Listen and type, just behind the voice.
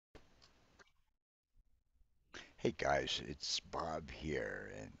Hey guys, it's Bob here,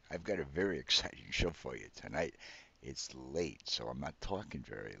 and I've got a very exciting show for you tonight. It's late, so I'm not talking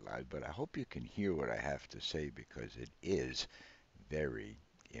very loud, but I hope you can hear what I have to say because it is very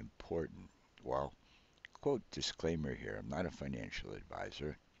important. Well, quote disclaimer here, I'm not a financial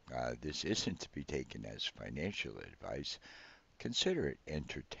advisor. This isn't to be taken as financial advice. Consider it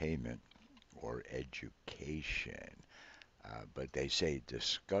entertainment or education. But they say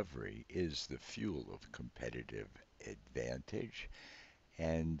discovery is the fuel of competitive advantage.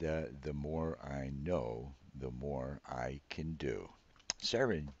 And the more I know, the more I can do.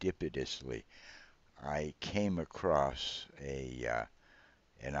 Serendipitously, I came across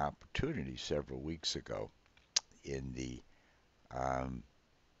an opportunity several weeks ago in um,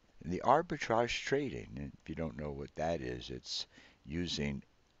 the arbitrage trading. And if you don't know what that is, it's using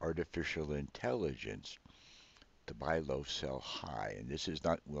artificial intelligence to buy low, sell high. And this is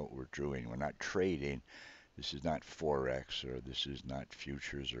not what we're doing. We're not trading. This is not Forex or this is not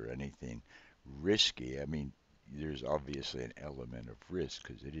futures or anything risky. I mean, there's obviously an element of risk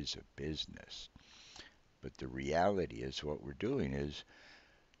because it is a business. But the reality is what we're doing is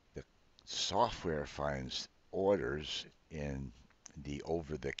the software finds orders in the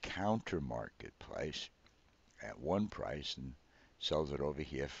over-the-counter marketplace at one price and sells it over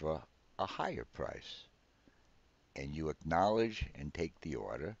here for a higher price. And you acknowledge and take the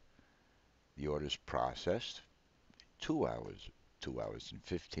order. The order's processed 2 hours, 2 hours and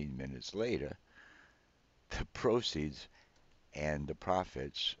 15 minutes later, the proceeds and the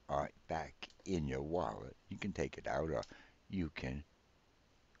profits are back in your wallet. You can take it out or you can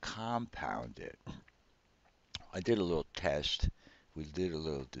compound it. I did a little test. We did a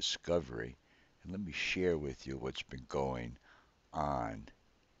little discovery. And let me share with you what's been going on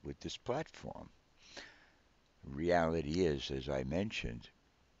with this platform. Reality is, as I mentioned,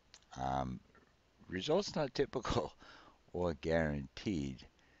 um, results not typical or guaranteed.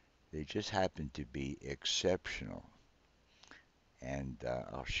 They just happen to be exceptional. And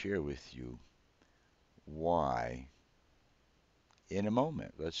I'll share with you why in a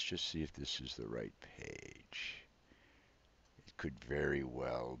moment. Let's just see if this is the right page. It could very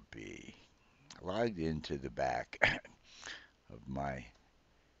well be. Logged into the back of my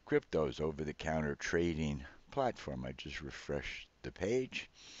cryptos over the counter trading platform. I just refreshed the page.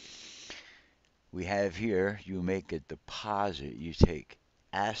 We have here you make a deposit. You take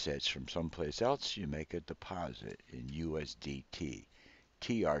assets from someplace else, you make a deposit in USDT,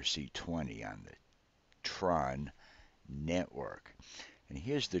 TRC20 on the Tron network. And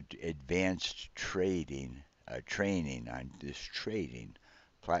here's the advanced trading training on this trading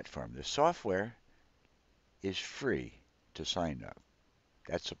platform. The software is free to sign up.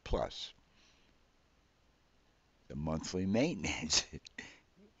 That's a plus. The monthly maintenance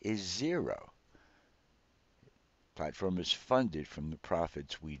is zero. Platform is funded from the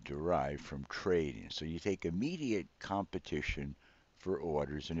profits we derive from trading. So you take immediate competition for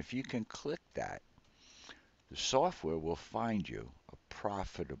orders, and if you can click that, the software will find you a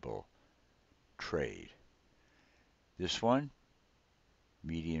profitable trade. This one,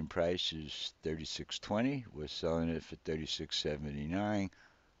 median price is 36.20. We're selling it for 36.79.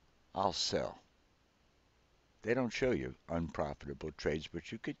 I'll sell. They don't show you unprofitable trades,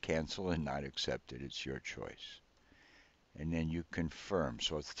 but you could cancel and not accept it. It's your choice. And then you confirm.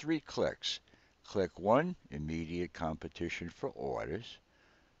 So it's 3 clicks. Click one, immediate competition for orders.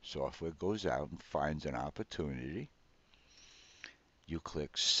 Software goes out and finds an opportunity. You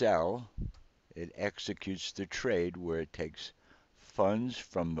click sell. It executes the trade where it takes funds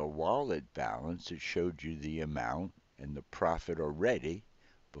from the wallet balance. It showed you the amount and the profit already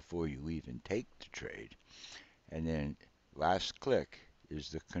before you even take the trade. And then last click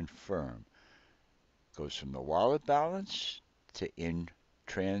is the confirm. Goes from the wallet balance to in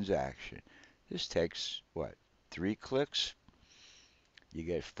transaction. This takes what? 3 clicks. You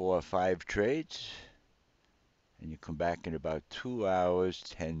get 4 or 5 trades, and you come back in about 2 hours,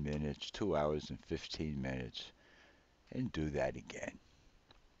 10 minutes, 2 hours and 15 minutes, and do that again.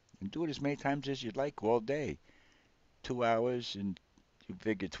 And do it as many times as you'd like all day. 2 hours, and you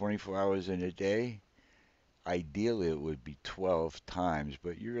figure 24 hours in a day. Ideally, it would be 12 times,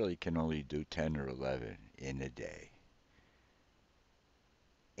 but you really can only do 10 or 11 in a day.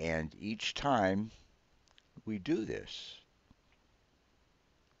 And each time we do this,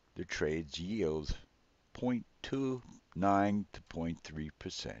 the trades yield 0.29 to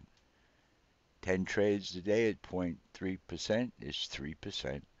 0.3%. 10 trades a day at 0.3% is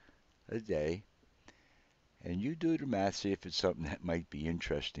 3% a day. And you do the math, see if it's something that might be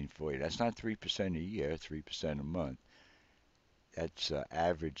interesting for you. That's not 3% a year, 3% a month. That's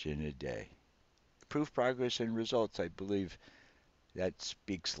average in a day. proof, progress, and results. I believe that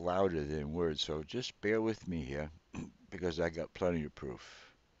speaks louder than words. So just bear with me here because I got plenty of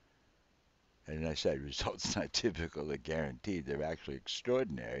proof. And I said results not typical or guaranteed. They're actually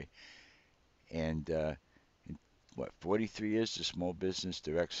extraordinary. And in what 43 years of small business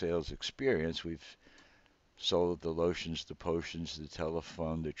direct sales experience, we've sold the lotions, the potions, the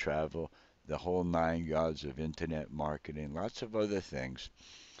telephone, the travel, the whole 9 yards of internet marketing, lots of other things.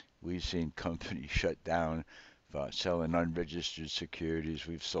 We've seen companies shut down for selling unregistered securities.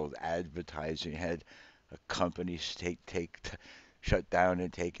 We've sold advertising, had a company shut down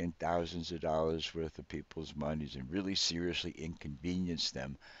and taken thousands of dollars worth of people's monies and really seriously inconvenienced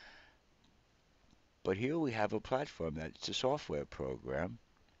them. But here we have a platform that's a software program.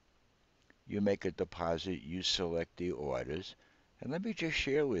 You make a deposit, you select the orders, and let me just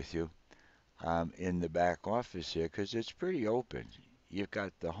share with you in the back office here because it's pretty open. You've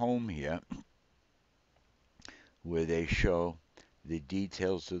got the home here where they show the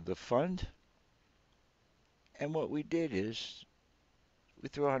details of the fund. And what we did is we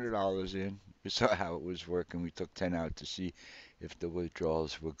threw $100 in. We saw how it was working. We took 10 out to see if the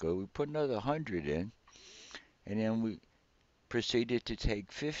withdrawals were good. We put another 100 in, and then we proceeded to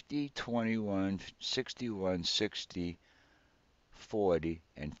take 50, 21, 61, 60, 40,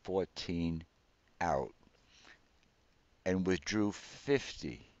 and 14 out and withdrew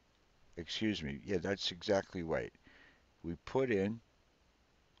 50. Excuse me. Yeah, that's exactly right. We put in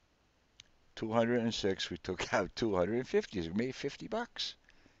 206, we took out 250. So we made $50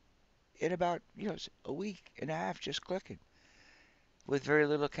 in about, a week and a half just clicking with very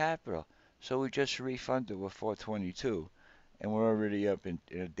little capital. So we just refunded with 422 and we're already up in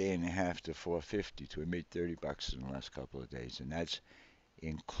a day and a half to 450. So we made $30 in the last couple of days. And that's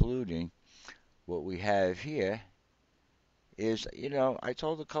including what we have here is, I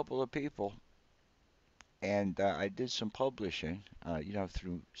told a couple of people and I did some publishing,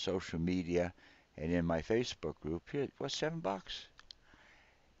 through social media and in my Facebook group. Here, it was $7.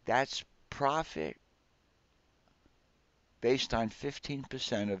 That's profit based on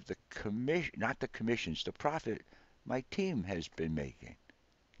 15% of the commission, not the commissions, the profit my team has been making,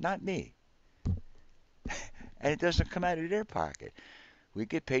 not me. And it doesn't come out of their pocket. We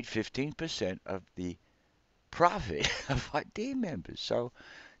get paid 15% of the profit of our team members. So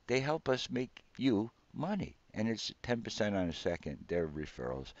they help us make you money. And it's 10% on the second, their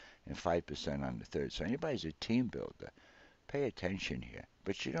referrals, and 5% on the third. So anybody's a team builder, pay attention here.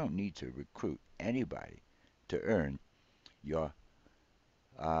 But you don't need to recruit anybody to earn your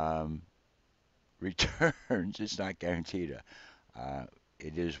um, returns. It's not guaranteed.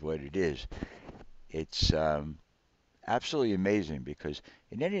 It is what it is. It's absolutely amazing because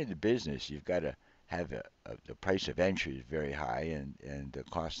in any of the business, you've got to have the price of entry is very high and the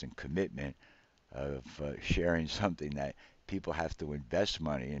cost and commitment of sharing something that people have to invest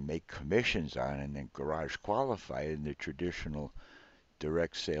money and make commissions on and then garage qualify in the traditional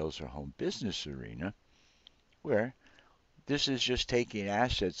direct sales or home business arena, where this is just taking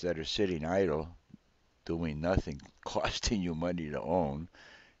assets that are sitting idle, doing nothing, costing you money to own,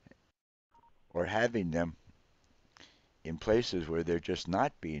 or having them in places where they're just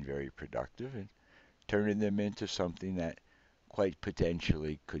not being very productive and turning them into something that quite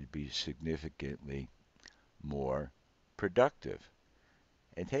potentially could be significantly more productive.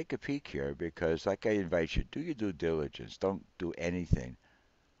 And take a peek here because, like I invite you, do your due diligence. Don't do anything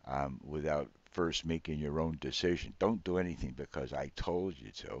without first making your own decision. Don't do anything because I told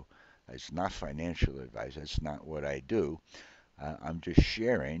you to. It's not financial advice. That's not what I do. I'm just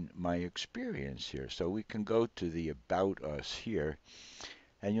sharing my experience here. So we can go to the About Us here,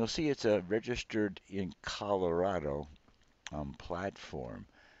 and you'll see it's a registered in Colorado platform.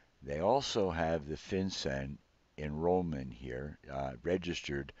 They also have the FinCEN enrollment here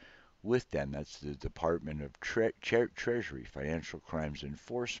registered with them. That's the Department of Treasury Financial Crimes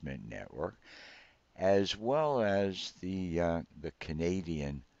Enforcement Network, as well as the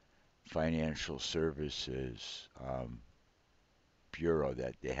Canadian Financial Services Bureau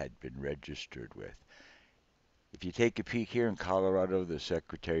that they had been registered with. If you take a peek here in Colorado, the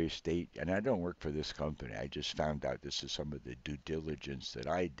Secretary of State, and I don't work for this company, I just found out this is some of the due diligence that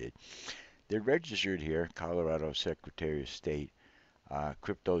I did. They're registered here, Colorado Secretary of State,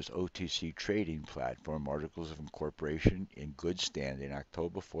 crypto's OTC trading platform, Articles of Incorporation in good standing,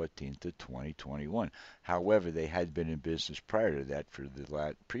 October 14th of 2021. However, they had been in business prior to that for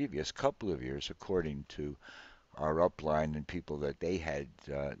the previous couple of years, according to our upline and people that they had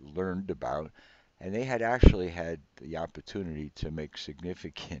learned about. And they had actually had the opportunity to make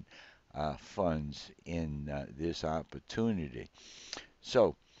significant funds in this opportunity.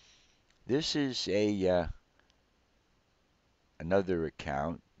 So This is a another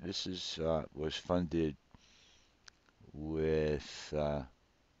account. This is was funded with.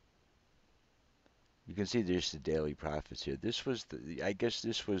 You can see there's the daily profits here. This was the. I guess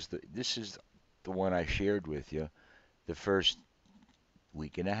this was the. This is the one I shared with you. The first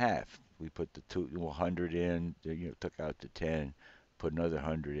week and a half. We put the 100 in. Took out the 10, put another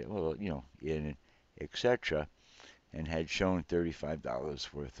 100 in. Well, in, etc. And had shown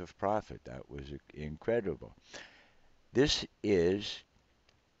 $35 worth of profit. That was incredible. This is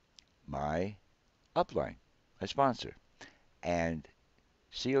my upline, my sponsor. And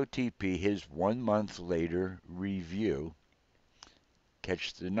COTP, his 1 month later review,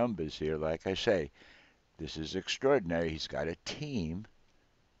 catch the numbers here. Like I say, this is extraordinary. He's got a team,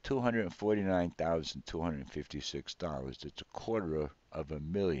 $249,256. It's a quarter of a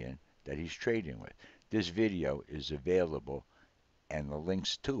million that he's trading with. This video is available, and the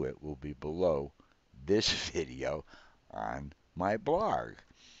links to it will be below this video on my blog.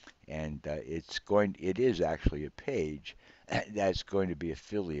 And it is actually a page that's going to be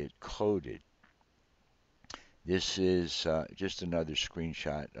affiliate coded. This is just another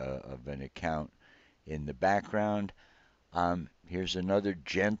screenshot of an account in the background. Here's another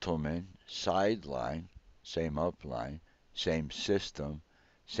gentleman, sideline, same upline, same system,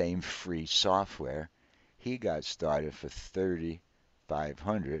 same free software. He got started for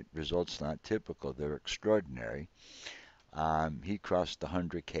 3,500. Results not typical, they're extraordinary. He crossed the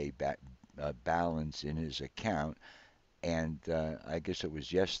 100K balance in his account, and I guess it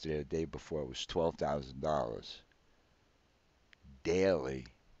was yesterday, the day before, it was $12,000 daily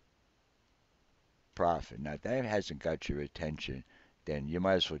profit. Now, if that hasn't got your attention, then you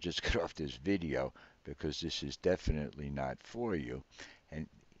might as well just get off this video because this is definitely not for you. And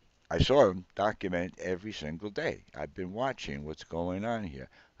I saw him document every single day. I've been watching what's going on here.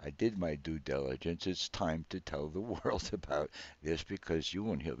 I did my due diligence. It's time to tell the world about this because you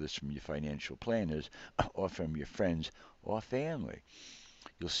won't hear this from your financial planners or from your friends or family.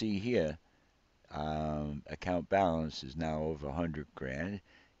 You'll see here, account balance is now over 100 grand.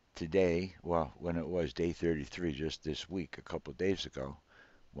 Today, well, when it was day 33, just this week, a couple of days ago,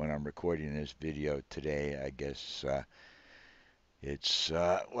 when I'm recording this video today, I guess it's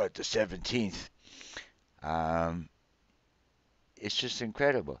the 17th. Um, it's just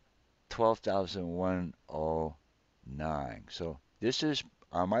incredible. 12,109. So this is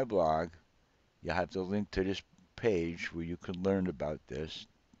on my blog. You have the link to this page where you can learn about this.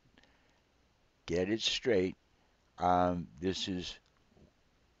 Get it straight. This is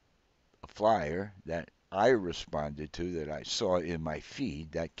a flyer that I responded to that I saw in my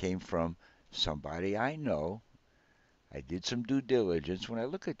feed that came from somebody I know. I did some due diligence. When I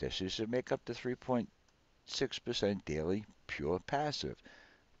look at this, this would make up to 3.6% daily pure passive.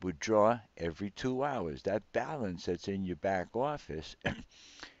 Withdraw every 2 hours. That balance that's in your back office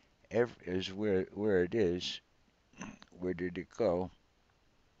is where it is. Where did it go?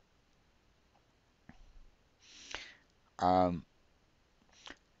 Um,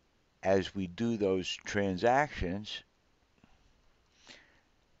 as we do those transactions,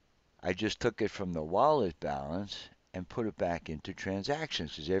 I just took it from the wallet balance and put it back into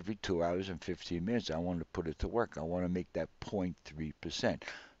transactions because every 2 hours and 15 minutes I want to put it to work. I want to make that 0.3%.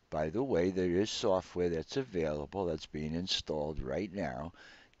 By the way, there is software that's available that's being installed right now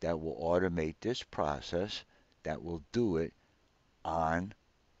that will automate this process, that will do it on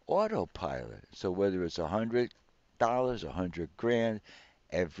autopilot. So whether it's $100, 100 grand,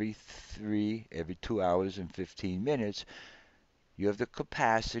 every 2 hours and 15 minutes, you have the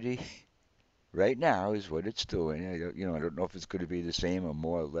capacity right now is what it's doing. I don't know if it's going to be the same or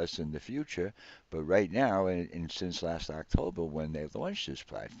more or less in the future, but right now, and since last October when they launched this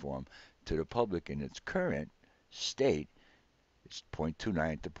platform to the public in its current state, it's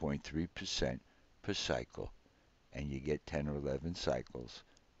 0.29 to 0.3% per cycle, and you get 10 or 11 cycles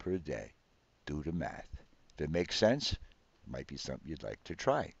per day. Do the math. If it makes sense, it might be something you'd like to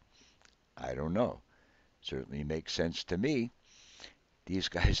try. I don't know. Certainly makes sense to me. These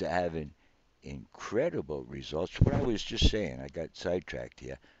guys are having incredible results. What I was just saying, I got sidetracked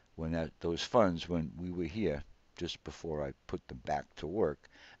here. Those funds, when we were here, just before I put them back to work,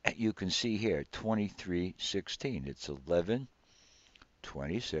 you can see here 2316. It's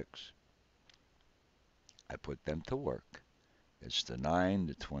 1126. I put them to work. It's the 9,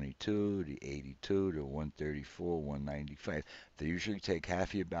 the 22, the 82, the 134, 195. They usually take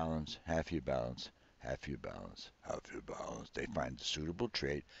half your balance, half your balance, half your balance, half your balance. They find a suitable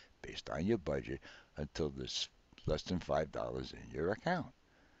trade based on your budget until there's less than $5 in your account.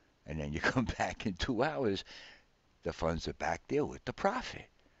 And then you come back in 2 hours, the funds are back there with the profit.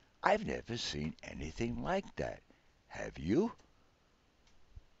 I've never seen anything like that. Have you?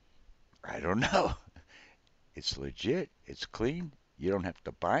 I don't know. It's legit. It's clean. You don't have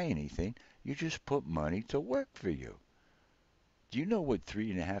to buy anything. You just put money to work for you. Do you know what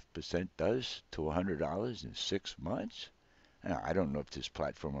 3.5% does to $100 in 6 months? Now, I don't know if this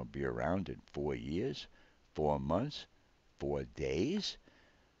platform will be around in 4 years, 4 months, 4 days.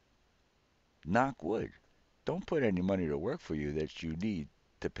 Knock wood. Don't put any money to work for you that you need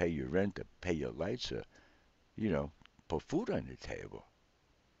to pay your rent, to pay your lights, or, you know, put food on the table.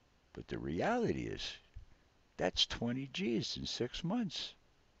 But the reality is, that's 20 G's in 6 months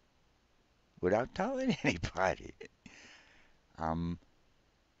without telling anybody. I'm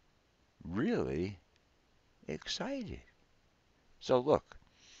really excited. So, look,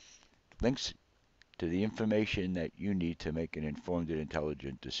 links to the information that you need to make an informed and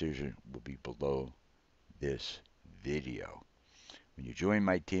intelligent decision will be below this video. When you join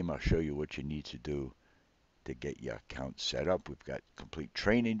my team, I'll show you what you need to do to get your account set up. We've got complete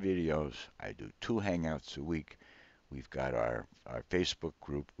training videos. I do 2 hangouts a week. We've got our Facebook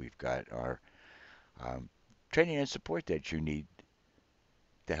group. We've got our um, training and support that you need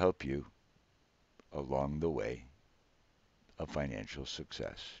to help you along the way of financial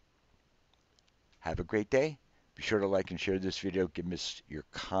success. Have a great day. Be sure to like and share this video. Give us your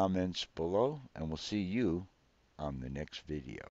comments below, and we'll see you on the next video.